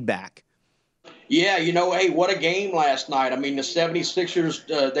Joel Embiid back? Yeah, hey, what a game last night. I mean, the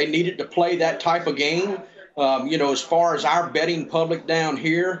 76ers, they needed to play that type of game. As far as our betting public down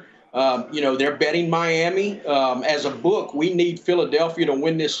here, they're betting Miami. As a book, we need Philadelphia to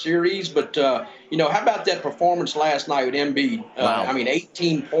win this series. But, how about that performance last night with Embiid? Wow.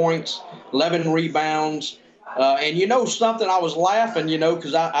 18 points, 11 rebounds. And something, I was laughing,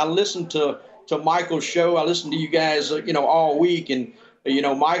 because I listened to Michael's show. I listened to you guys, all week. And,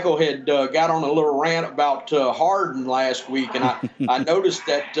 Michael had got on a little rant about Harden last week. And I noticed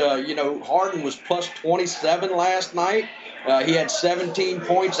that, Harden was plus 27 last night. He had 17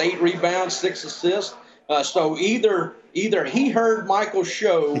 points, 8 rebounds, 6 assists. So either he heard Michael's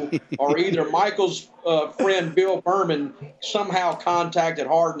show or either Michael's friend Bill Berman somehow contacted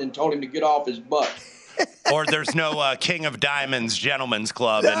Harden and told him to get off his butt. Or there's no King of Diamonds Gentlemen's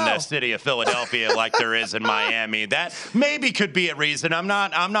Club in the city of Philadelphia like there is in Miami. That maybe could be a reason. I'm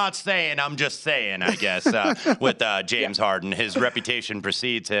not saying. I'm just saying, I guess, with James Harden. His reputation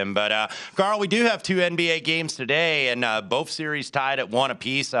precedes him. But, Carl, we do have 2 NBA games today, and both series tied at 1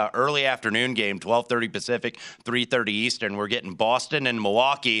 apiece. Early afternoon game, 12:30 Pacific, 3:30 Eastern. We're getting Boston and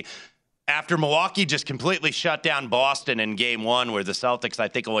Milwaukee. After Milwaukee just completely shut down Boston in game 1, where the Celtics, I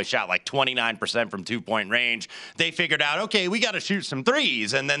think, only shot like 29% from 2-point range, they figured out, okay, we got to shoot some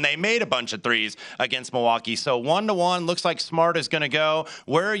threes. And then they made a bunch of threes against Milwaukee. So 1-1, looks like Smart is going to go.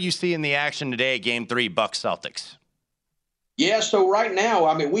 Where are you seeing the action today, game 3, Bucks-Celtics? Yeah, so right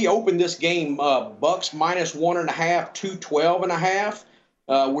now, we opened this game Bucks minus 1.5,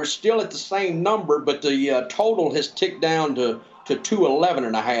 212.5. We're still at the same number, but the total has ticked down to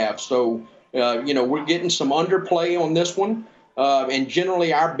 211.5. So, we're getting some underplay on this one. And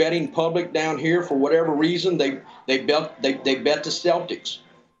generally our betting public down here, for whatever reason, they bet the Celtics.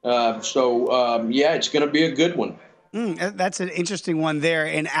 It's going to be a good one. That's an interesting one there.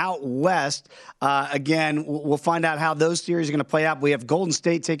 And out west, again, we'll find out how those series are going to play out. We have Golden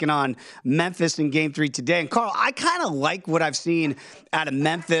State taking on Memphis in Game 3 today. And, Carl, I kind of like what I've seen out of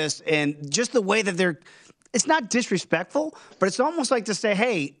Memphis and just the way that they're – it's not disrespectful, but it's almost like to say,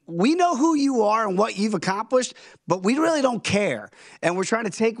 hey, we know who you are and what you've accomplished, but we really don't care. And we're trying to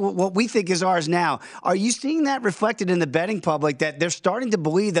take what we think is ours now. Are you seeing that reflected in the betting public, that they're starting to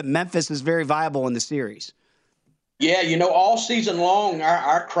believe that Memphis is very viable in the series? Yeah, all season long,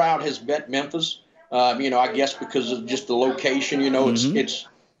 our crowd has bet Memphis. I guess because of just the location,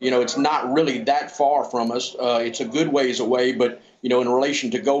 it's not really that far from us. It's a good ways away, but in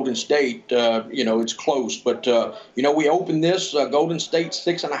relation to Golden State, it's close. But, we opened this Golden State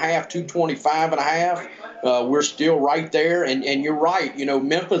 6.5, 225.5. We're still right there. And you're right.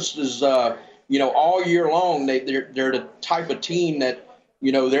 Memphis is, all year long, they're the type of team that,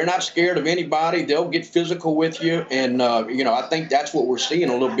 they're not scared of anybody. They'll get physical with you. And, I think that's what we're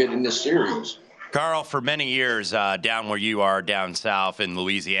seeing a little bit in this series. Carl, for many years down where you are, down south in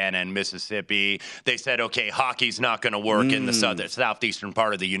Louisiana and Mississippi, they said, okay, hockey's not going to work in the southeastern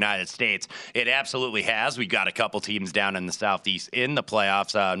part of the United States. It absolutely has. We've got a couple teams down in the southeast in the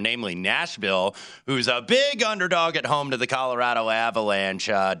playoffs, namely Nashville, who's a big underdog at home to the Colorado Avalanche,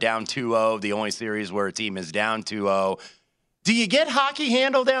 down 2-0, the only series where a team is down 2-0. Do you get hockey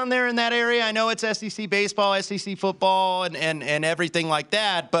handle down there in that area? I know it's SEC baseball, SEC football, and everything like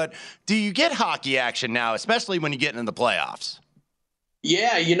that, but do you get hockey action now, especially when you get into the playoffs?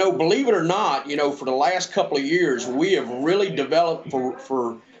 Yeah, believe it or not, for the last couple of years, we have really developed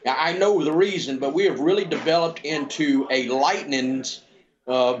for I know the reason, but we have really developed into a Lightning's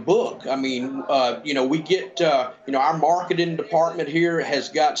book. I mean, we get, our marketing department here has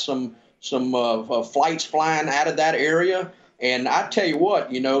got some flights flying out of that area. And I tell you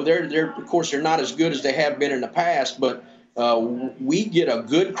what, they're of course they're not as good as they have been in the past, but we get a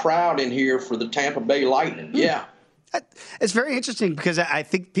good crowd in here for the Tampa Bay Lightning. Yeah. It's very interesting because I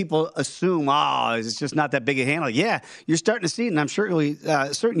think people assume, it's just not that big a handle. Yeah, you're starting to see it, and I'm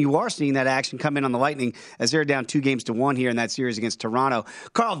certain you are seeing that action come in on the Lightning as they're down 2-1 here in that series against Toronto.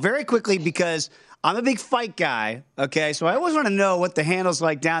 Carl, very quickly, because I'm a big fight guy, okay? So I always want to know what the handle's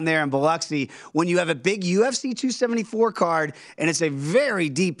like down there in Biloxi when you have a big UFC 274 card, and it's a very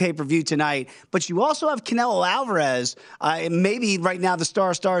deep pay-per-view tonight. But you also have Canelo Alvarez, maybe right now the star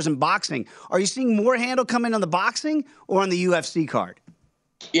of stars in boxing. Are you seeing more handle come in on the boxing or on the UFC card?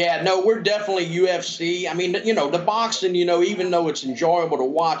 Yeah, no, we're definitely UFC. I mean, the boxing, even though it's enjoyable to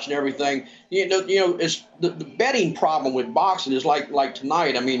watch and everything, it's the betting problem with boxing is like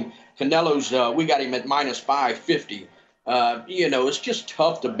tonight. I mean, Canelo's, we got him at minus 550. It's just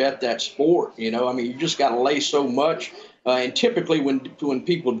tough to bet that sport. I mean, you just got to lay so much. And typically when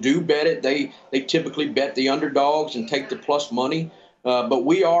people do bet it, they typically bet the underdogs and take the plus money. But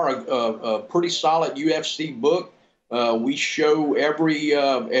we are a pretty solid UFC book. We show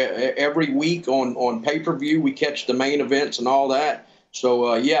every week on pay-per-view. We catch the main events and all that.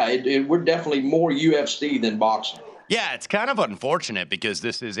 So, we're definitely more UFC than boxing. Yeah, it's kind of unfortunate because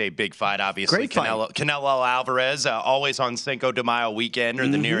this is a big fight, obviously. Great fight. Canelo Alvarez, always on Cinco de Mayo weekend, or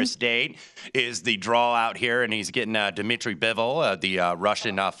the nearest date, is the draw out here, and he's getting Dmitry Bivol, the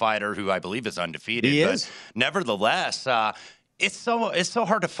Russian fighter who I believe is undefeated. He is. Nevertheless, it's so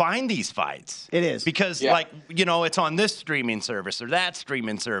hard to find these fights. It is. Because, it's on this streaming service or that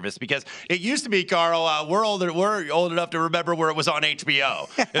streaming service. Because it used to be, Carl, we're old enough to remember where it was on HBO.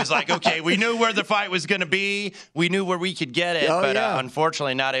 It was like, okay, we knew where the fight was going to be. We knew where we could get it.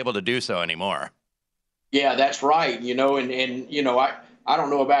 Unfortunately not able to do so anymore. Yeah, that's right. I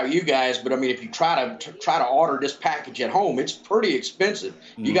don't know about you guys, but I mean, if you try to order this package at home, it's pretty expensive.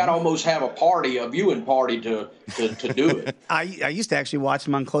 You got to almost have a viewing party to do it. I used to actually watch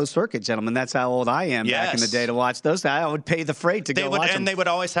them on closed circuit, gentlemen. That's how old I am back in the day to watch those. I would pay the freight to go watch them. And they would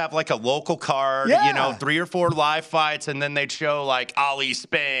always have like a local card, 3 or 4 live fights, and then they'd show like Ali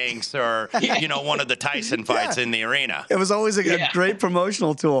Spanks or, one of the Tyson fights in the arena. It was always a great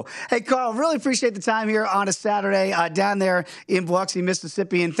promotional tool. Hey, Carl, really appreciate the time here on a Saturday down there in Biloxi,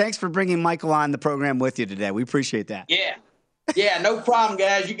 Mississippi, and thanks for bringing Michael on the program with you today. We appreciate that. Yeah, no problem,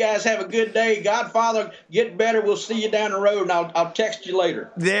 guys. You guys have a good day. Godfather, get better. We'll see you down the road, and I'll text you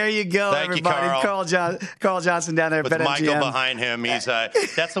later. There you go, everybody. You, Carl Johnson down there with at Michael behind him. He's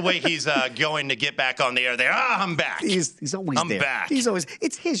that's the way he's going to get back on the air. There, I'm back. He's always there. I'm back.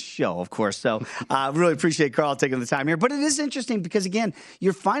 It's his show, of course. So really appreciate Carl taking the time here. But it is interesting because again,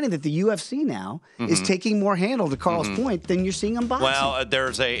 you're finding that the UFC now is taking more handle, to Carl's point, than you're seeing on boxing. Well,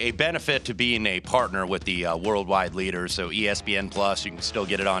 there's a benefit to being a partner with the worldwide leaders. So ESPN Plus, you can still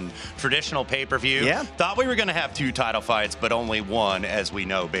get it on traditional pay-per-view. Yeah. Thought we were going to have 2 title fights, but only 1, as we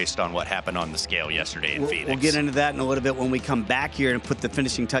know, based on what happened on the scale yesterday in Phoenix. We'll get into that in a little bit when we come back here and put the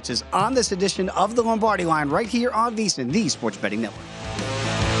finishing touches on this edition of the Lombardi Line right here on VSiN, the Sports Betting Network.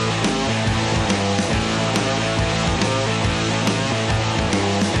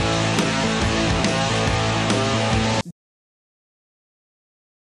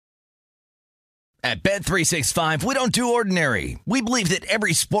 At Bet365, we don't do ordinary. We believe that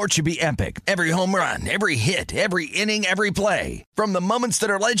every sport should be epic. Every home run, every hit, every inning, every play. From the moments that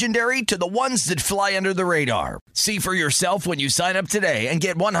are legendary to the ones that fly under the radar. See for yourself when you sign up today and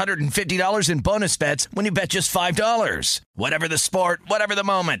get $150 in bonus bets when you bet just $5. Whatever the sport, whatever the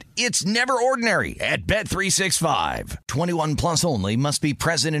moment, it's never ordinary at Bet365. 21 plus only. Must be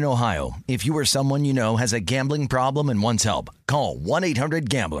present in Ohio. If you or someone you know has a gambling problem and wants help, call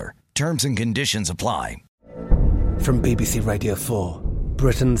 1-800-GAMBLER. Terms and conditions apply. From BBC Radio 4,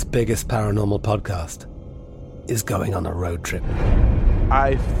 Britain's biggest paranormal podcast is going on a road trip.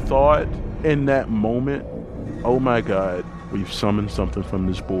 I thought In that moment, oh my God, we've summoned something from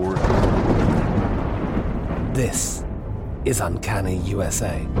this board. This is Uncanny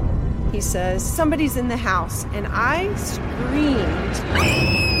USA. He says, somebody's in the house, and I screamed.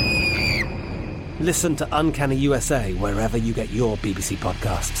 Listen to Uncanny USA wherever you get your BBC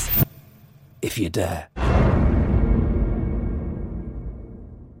podcasts, if you dare.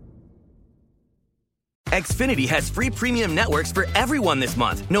 Xfinity has free premium networks for everyone this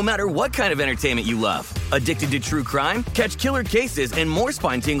month, no matter what kind of entertainment you love. Addicted to true crime? Catch killer cases and more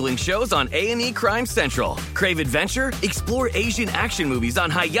spine-tingling shows on A&E Crime Central. Crave adventure? Explore Asian action movies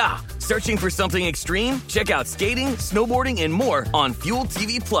on Hi-YAH. Searching for something extreme? Check out skating, snowboarding, and more on Fuel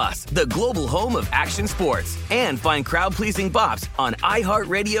TV Plus, the global home of action sports. And find crowd-pleasing bops on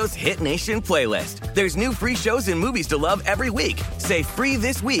iHeartRadio's Hit Nation playlist. There's new free shows and movies to love every week. Say free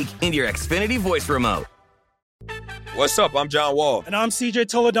this week in your Xfinity voice remote. What's up? I'm John Wall. And I'm CJ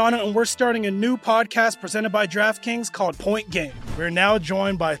Toledano, and we're starting a new podcast presented by DraftKings called Point Game. We're now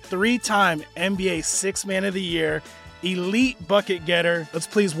joined by three-time NBA Sixth Man of the Year, elite bucket getter. Let's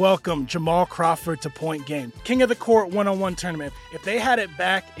please welcome Jamal Crawford to Point Game. King of the Court one-on-one tournament. If they had it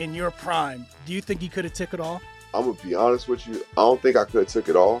back in your prime, do you think you could have took it all? I'm going to be honest with you. I don't think I could have took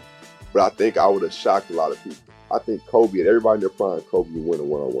it all, but I think I would have shocked a lot of people. I think Kobe and everybody in their prime, Kobe would win a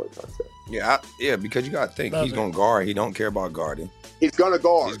one-on-one contest. Yeah, because you got to think. He's going to guard. He don't care about guarding. He's going to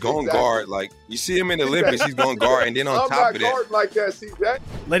guard. He's going to guard. Like, you see him in the Olympics, he's going to guard. And then on top of that. I'm not guarding like that, CJ.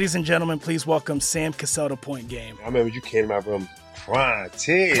 Ladies and gentlemen, please welcome Sam Cassell to Point Game. I remember you came out from crying,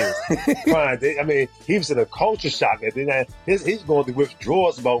 tears. Crying. I mean, he was in a culture shock. And then he's going through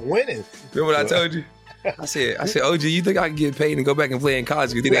withdrawals about winning. Remember what I told you? I said, OG, you think I can get paid and go back and play in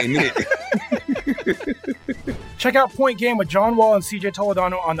college because it ain't it? Check out Point Game with John Wall and CJ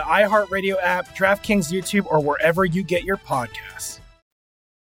Toledano on the iHeartRadio app, DraftKings YouTube, or wherever you get your podcasts.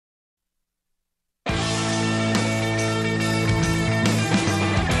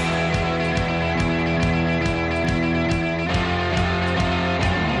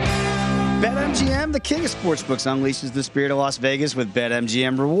 BetMGM, the king of sportsbooks, unleashes the spirit of Las Vegas with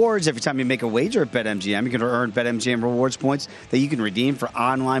BetMGM rewards. Every time you make a wager at BetMGM, you can earn BetMGM rewards points that you can redeem for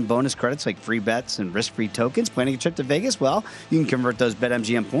online bonus credits like free bets and risk-free tokens. Planning a trip to Vegas? Well, you can convert those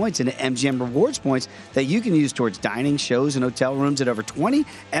BetMGM points into MGM rewards points that you can use towards dining, shows, and hotel rooms at over 20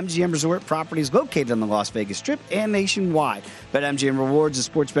 MGM resort properties located on the Las Vegas Strip and nationwide. BetMGM Rewards is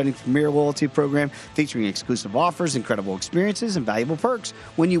sports betting's premier loyalty program featuring exclusive offers, incredible experiences, and valuable perks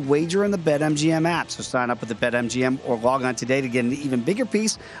when you wager in the BetMGM app. So sign up with the BetMGM or log on today to get an even bigger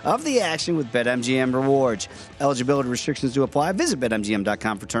piece of the action with BetMGM Rewards. Eligibility restrictions do apply. Visit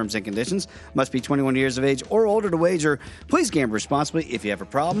BetMGM.com for terms and conditions. Must be 21 years of age or older to wager. Please gamble responsibly. If you have a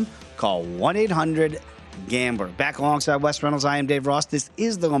problem, call 1-800-GAMBLER. Back alongside Wes Reynolds, I am Dave Ross. This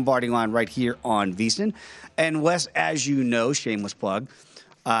is the Lombardi Line right here on VSiN. And Wes, as you know, shameless plug,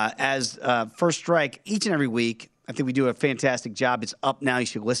 as First Strike each and every week, I think we do a fantastic job. It's up now. You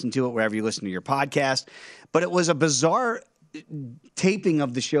should listen to it wherever you listen to your podcast. But it was a bizarre taping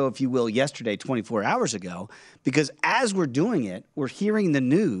of the show, if you will, yesterday, 24 hours ago, because as we're doing it, we're hearing the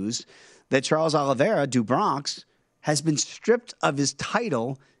news that Charles Oliveira, do Bronx, has been stripped of his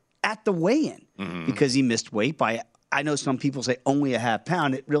title at the weigh-in because he missed weight by, I know some people say only a half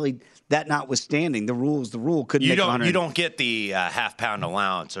pound. It really, that notwithstanding, the rule is the rule. Couldn't make 100. You don't get the half-pound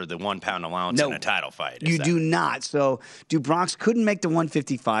allowance or the 1 pound allowance in a title fight. You do not. So do Bronx couldn't make the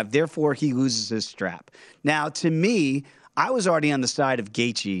 155, therefore he loses his strap. Now, to me, I was already on the side of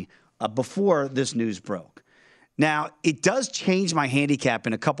Gaethje before this news broke. Now, it does change my handicap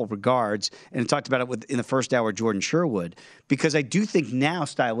in a couple regards, and I talked about it in the first hour, Jordan Sherwood, because I do think now,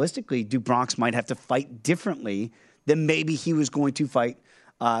 stylistically, do Bronx might have to fight differently than maybe he was going to fight,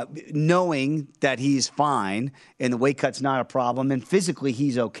 knowing that he's fine and the weight cut's not a problem and physically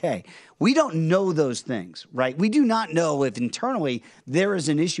he's okay. We don't know those things, right? We do not know if internally there is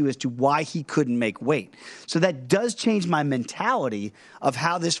an issue as to why he couldn't make weight. So that does change my mentality of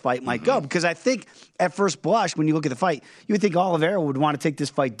how this fight might go, because I think at first blush, when you look at the fight, you would think Oliveira would want to take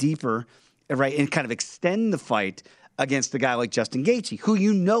this fight deeper, right, and kind of extend the fight against a guy like Justin Gaethje, who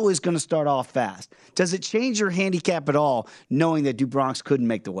you know is going to start off fast. Does it change your handicap at all, knowing that do Bronx couldn't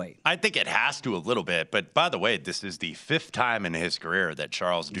make the weight? I think it has to a little bit. But by the way, this is the 5th time in his career that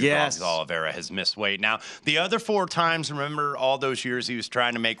Charles do Bronx Oliveira has missed weight. Now, the other 4 times, remember all those years he was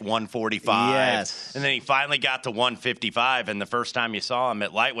trying to make 145. Yes. And then he finally got to 155. And the first time you saw him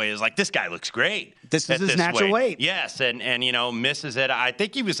at lightweight, it was like, this guy looks great. This is his natural weight. Yes. And you know, misses it. I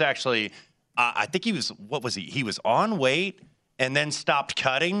think he was actually... what was he? He was on weight and then stopped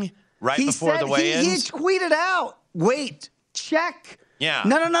cutting before the weigh-ins. He tweeted out, weight, check. Yeah.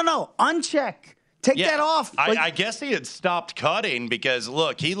 No. Uncheck. Take that off. I guess he had stopped cutting because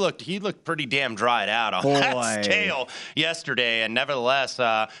look, he looked pretty damn dried out on that scale yesterday, and nevertheless,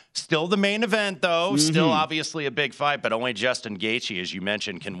 still the main event though. Still obviously a big fight, but only Justin Gaethje, as you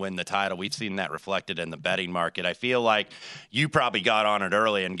mentioned, can win the title. We've seen that reflected in the betting market. I feel like you probably got on it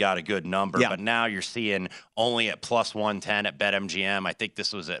early and got a good number, but now you're seeing only at plus 110 at BetMGM. I think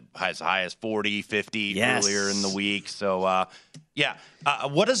this was at as high as 40, 50 earlier in the week. So.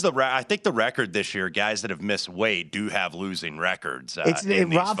 What is I think the record this year, guys that have missed weight do have losing records.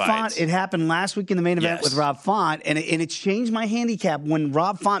 Rob Font, it happened last week in the main event with Rob Font, and it changed my handicap when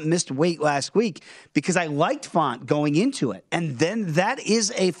Rob Font missed weight last week because I liked Font going into it. And then that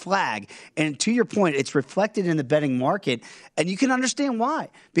is a flag. And to your point, it's reflected in the betting market, and you can understand why.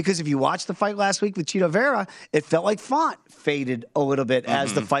 Because if you watched the fight last week with Chito Vera, it felt like Font faded a little bit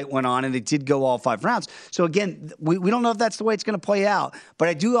as the fight went on, and it did go all 5 rounds. So again, we don't know if that's the way it's going to play out, but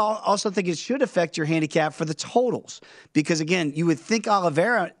I do also think it should affect your handicap for the totals because, again, you would think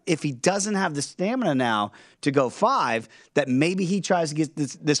Oliveira, if he doesn't have the stamina now to go 5, that maybe he tries to get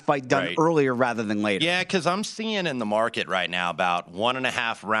this fight done earlier rather than later. Yeah, because I'm seeing in the market right now about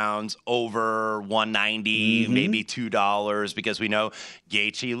 1.5 rounds over 190, maybe $2, because we know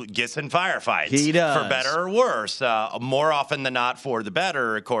Gaethje gets in firefights. He does. For better or worse, more often than not for the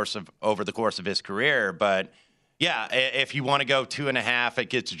better, over the course of his career, but. Yeah, if you want to go 2.5, it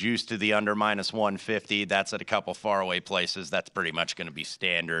gets juiced to the under minus 150. That's at a couple faraway places. That's pretty much going to be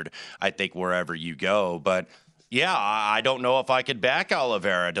standard, I think, wherever you go. But, yeah, I don't know if I could back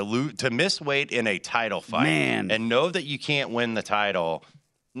Oliveira to miss weight in a title fight and know that you can't win the title.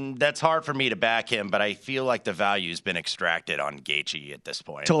 That's hard for me to back him, but I feel like the value's been extracted on Gaethje at this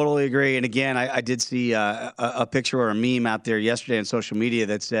point. Totally agree. And again, I did see a picture or a meme out there yesterday on social media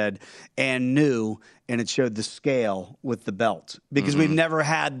that said, and new, and it showed the scale with the belt because we've never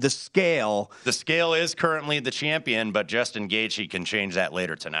had the scale. The scale is currently the champion, but Justin Gaethje can change that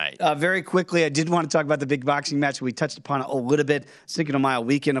later tonight. Very quickly, I did want to talk about the big boxing match. We touched upon it a little bit. Cinco de Mayo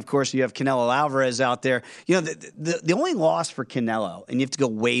weekend, of course, you have Canelo Alvarez out there. You know, the only loss for Canelo, and you have to go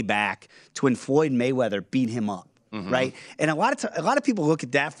way back to when Floyd Mayweather beat him up. Right, and a lot of people look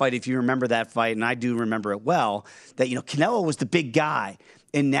at that fight, if you remember that fight, and I do remember it well, that Canelo was the big guy,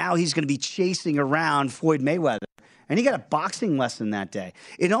 and now he's going to be chasing around Floyd Mayweather. And he got a boxing lesson that day.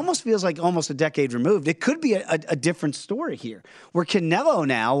 It almost feels like almost a decade removed. It could be a different story here, where Canelo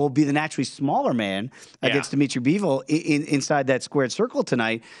now will be the naturally smaller man against Dimitri Bivol inside that squared circle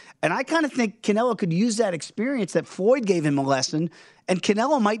tonight. And I kind of think Canelo could use that experience that Floyd gave him a lesson, and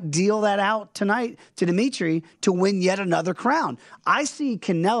Canelo might deal that out tonight to Dimitri to win yet another crown. I see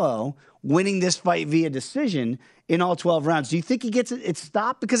Canelo winning this fight via decision in all 12 rounds. Do you think he gets it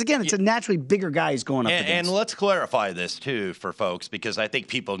stopped? Because, again, it's a naturally bigger guy he's going up against. And let's clarify this, too, for folks, because I think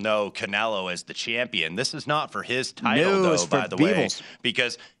people know Canelo as the champion. This is not for his title, though, by the way,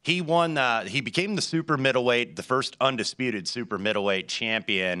 because he won. He became the super middleweight, the first undisputed super middleweight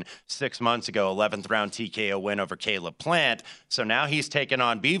champion 6 months ago, 11th round TKO win over Caleb Plant. So now he's taken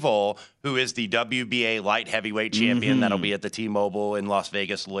on Bivol, who is the WBA light heavyweight champion. That'll be at the T-Mobile in Las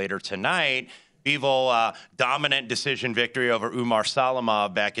Vegas later tonight. Bivol, dominant decision victory over Umar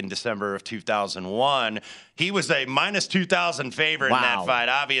Salamov back in December of 2001. He was a minus 2,000 favorite in that fight.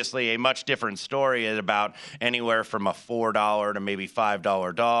 Obviously, a much different story at about anywhere from a $4 to maybe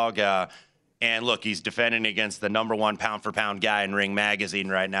 $5 dog. And look, he's defending against the number one pound-for-pound guy in Ring Magazine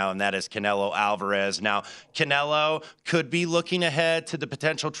right now, and that is Canelo Alvarez. Now, Canelo could be looking ahead to the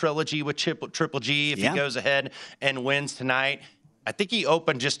potential trilogy with Triple G if he goes ahead and wins tonight. I think he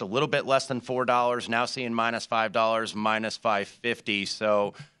opened just a little bit less than $4, now seeing minus $5, minus $5.50.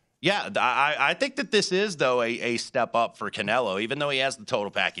 So, yeah, I think that this is, though, a step up for Canelo. Even though he has the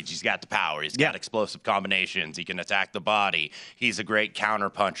total package, he's got the power, he's got explosive combinations, he can attack the body, he's a great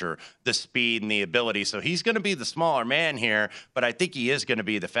counterpuncher, the speed and the ability. So he's going to be the smaller man here, but I think he is going to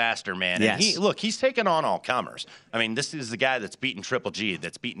be the faster man. And he's taking on all comers. I mean, this is the guy that's beaten Triple G,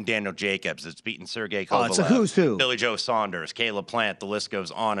 that's beaten Daniel Jacobs, that's beaten Sergey Kovalev, it's a who's who. Billy Joe Saunders, Caleb Plant, the list goes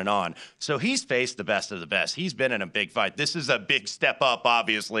on and on. So he's faced the best of the best. He's been in a big fight. This is a big step up,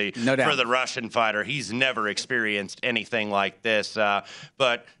 obviously, no doubt, for the Russian fighter. He's never experienced anything like this.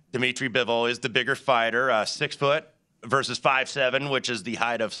 But Dimitri Bivol is the bigger fighter, 6 foot versus 5'7", which is the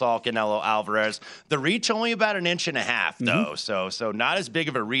height of Saul Canelo Alvarez. The reach only about 1.5 inches, though, so not as big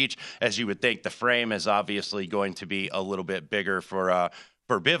of a reach as you would think. The frame is obviously going to be a little bit bigger for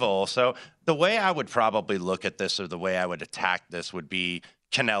Bivol. So the way I would probably look at this, or the way I would attack this, would be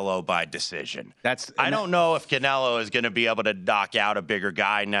Canelo by decision. I don't know if Canelo is going to be able to knock out a bigger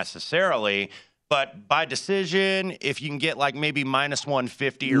guy necessarily, But by decision, if you can get like maybe minus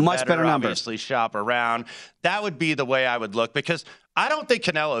 150 or much better number. Obviously shop around. That would be the way I would look, because I don't think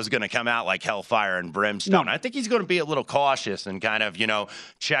Canelo is going to come out like hellfire and brimstone. No. I think he's going to be a little cautious and kind of,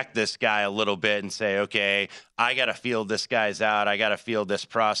 check this guy a little bit and say, okay, I got to feel this guy's out. I got to feel this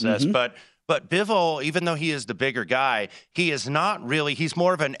process. But Bivol, even though he is the bigger guy, he is not really, he's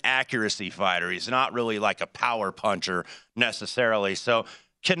more of an accuracy fighter. He's not really like a power puncher necessarily. So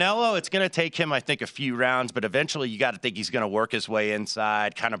Canelo, it's going to take him, I think, a few rounds, but eventually you got to think he's going to work his way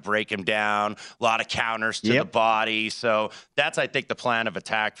inside, kind of break him down, a lot of counters to the body. So that's, I think, the plan of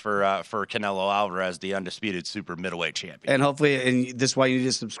attack for Canelo Alvarez, the undisputed super middleweight champion. And hopefully, and this is why you need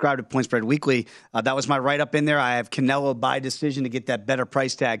to subscribe to Point Spread Weekly. That was my write-up in there. I have Canelo by decision to get that better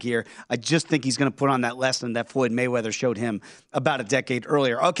price tag here. I just think he's going to put on that lesson that Floyd Mayweather showed him about a decade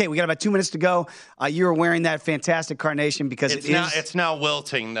earlier. Okay, we got about 2 minutes to go. You were wearing that fantastic carnation because it's now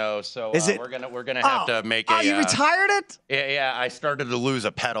wilted. Though, so we're gonna have to make a. You retired it? Yeah. I started to lose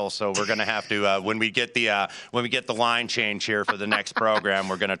a pedal, so we're gonna have to when we get the line change here for the next program,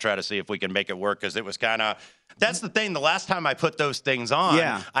 we're gonna try to see if we can make it work, because it was kind of. That's the thing. The last time I put those things on,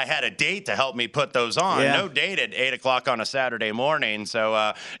 I had a date to help me put those on. No date at 8 o'clock on a Saturday morning.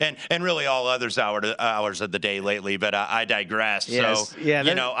 So, and really all others hours of the day lately. But I digress. Yes.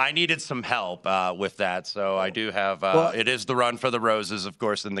 So, I needed some help with that. So I do have. It is the Run for the Roses, of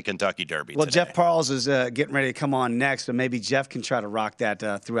course, in the Kentucky Derby. Well, today. Jeff Parles is getting ready to come on next, so maybe Jeff can try to rock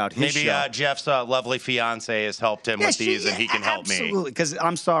that throughout his show. Maybe Jeff's lovely fiance has helped him with these, and he can help me. Absolutely, because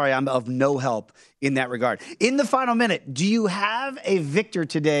I'm sorry, I'm of no help in that regard. In the final minute, do you have a victor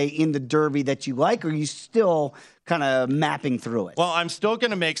today in the Derby that you like, or are you still kind of mapping through it? Well, I'm still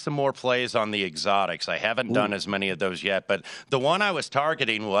going to make some more plays on the exotics. I haven't done as many of those yet, but the one I was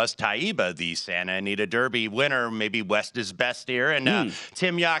targeting was Taiba, the Santa Anita Derby winner, maybe West is best here, and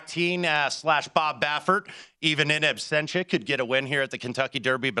Tim Yakteen / Bob Baffert, even in absentia, could get a win here at the Kentucky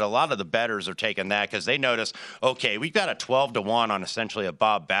Derby, but a lot of the bettors are taking that because they notice, okay, we've got a 12-1 on essentially a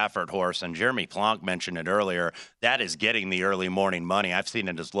Bob Baffert horse, and Jeremy Plonk mentioned it earlier. That is getting the early morning money. I've seen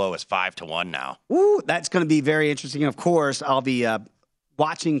it as low as 5-1 now. Ooh, that's going to be very interesting. Of course, I'll be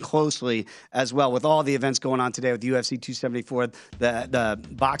watching closely as well with all the events going on today with UFC 274, the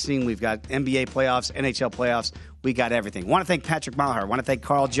boxing. We've got NBA playoffs, NHL playoffs. We got everything. Want to thank Patrick Maher. Want to thank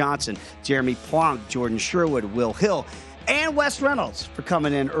Carl Johnson, Jeremy Plonk, Jordan Sherwood, Will Hill, and Wes Reynolds for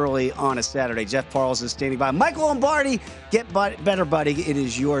coming in early on a Saturday. Jeff Parles is standing by. Michael Lombardi, get better, buddy. It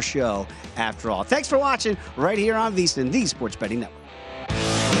is your show after all. Thanks for watching right here on VSiN, the Sports Betting Network.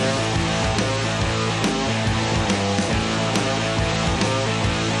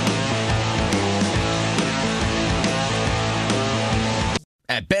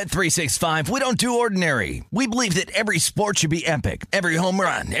 At Bet365, we don't do ordinary. We believe that every sport should be epic. Every home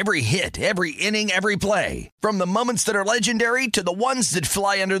run, every hit, every inning, every play. From the moments that are legendary to the ones that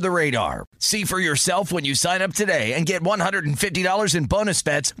fly under the radar. See for yourself when you sign up today and get $150 in bonus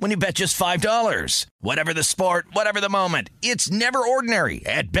bets when you bet just $5. Whatever the sport, whatever the moment, it's never ordinary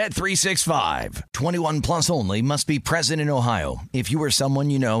at Bet365. 21 plus only. Must be present in Ohio. If you or someone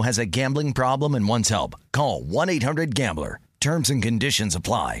you know has a gambling problem and wants help, call 1-800-GAMBLER. Terms and conditions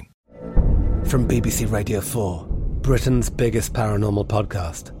apply. From BBC Radio 4, Britain's biggest paranormal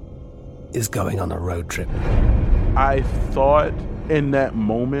podcast is going on a road trip. I thought in that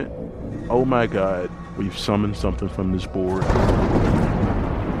moment, oh my God, we've summoned something from this board.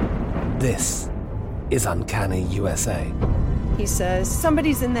 This is Uncanny USA. He says,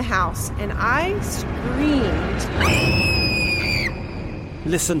 somebody's in the house, and I screamed.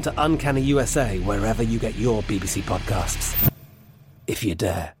 Listen to Uncanny USA wherever you get your BBC podcasts, if you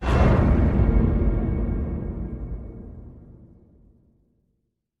dare.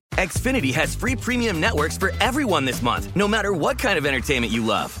 Xfinity has free premium networks for everyone this month, no matter what kind of entertainment you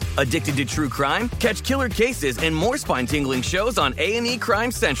love. Addicted to true crime? Catch killer cases and more spine-tingling shows on A&E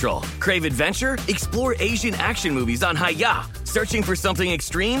Crime Central. Crave adventure? Explore Asian action movies on Hi-YAH. Searching for something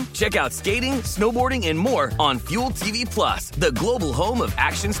extreme? Check out skating, snowboarding, and more on Fuel TV Plus, the global home of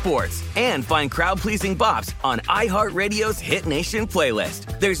action sports. And find crowd-pleasing bops on iHeartRadio's Hit Nation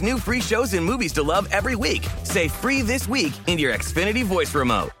playlist. There's new free shows and movies to love every week. Say free this week in your Xfinity voice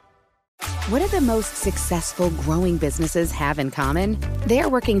remote. What do the most successful growing businesses have in common? They're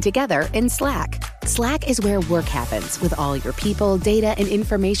working together in Slack. Slack is where work happens with all your people, data, and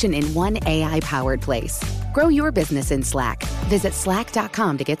information in one AI-powered place. Grow your business in Slack. Visit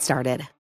slack.com to get started.